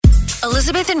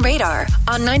Elizabeth and Radar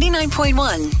on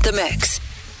 99.1 The Mix.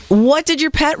 What did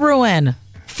your pet ruin?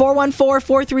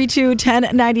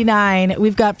 414-432-1099.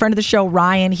 We've got friend of the show,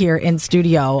 Ryan, here in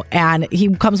studio, and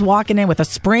he comes walking in with a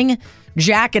spring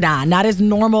jacket on, not his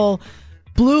normal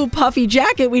blue puffy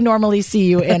jacket we normally see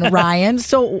you in, Ryan.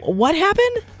 So what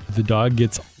happened? The dog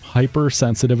gets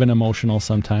hypersensitive and emotional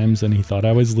sometimes, and he thought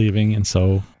I was leaving, and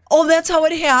so... Oh, that's how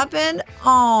it happened?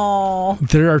 Oh.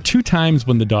 There are 2 times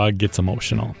when the dog gets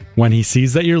emotional. When he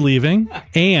sees that you're leaving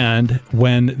and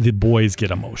when the boys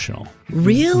get emotional.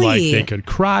 Really? Like they could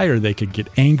cry or they could get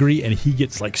angry, and he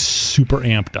gets like super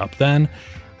amped up then.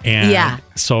 And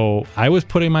so I was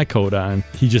putting my coat on.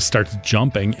 He just starts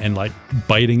jumping and like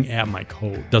biting at my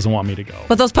coat. Doesn't want me to go.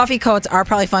 But those puffy coats are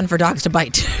probably fun for dogs to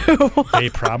bite too. They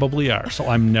probably are. So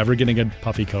I'm never getting a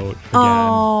puffy coat again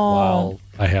while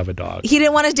I have a dog. He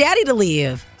didn't want his daddy to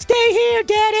leave. Stay here,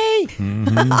 daddy.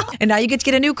 Mm-hmm. And now you get to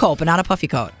get a new coat, but not a puffy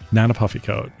coat. Not a puffy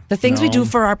coat. The things we do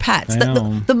for our pets.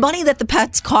 The money that the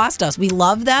pets cost us. We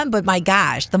love them, but my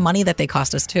gosh, the money that they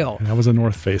cost us too. And that was a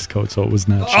North Face coat, so it was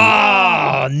not cheap.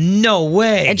 Oh, no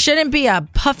way. It shouldn't be a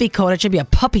puffy coat. It should be a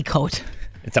puppy coat.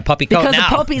 It's a puppy coat because now.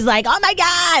 the puppy's like, oh my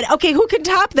God. Okay, who can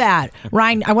top that?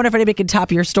 Ryan, I wonder if anybody can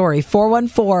top your story.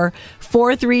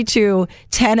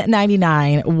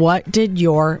 414-432-1099. What did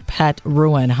your pet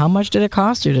ruin? How much did it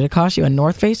cost you? Did it cost you a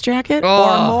North Face jacket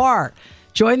or more?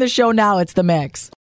 Join the show now. It's The Mix.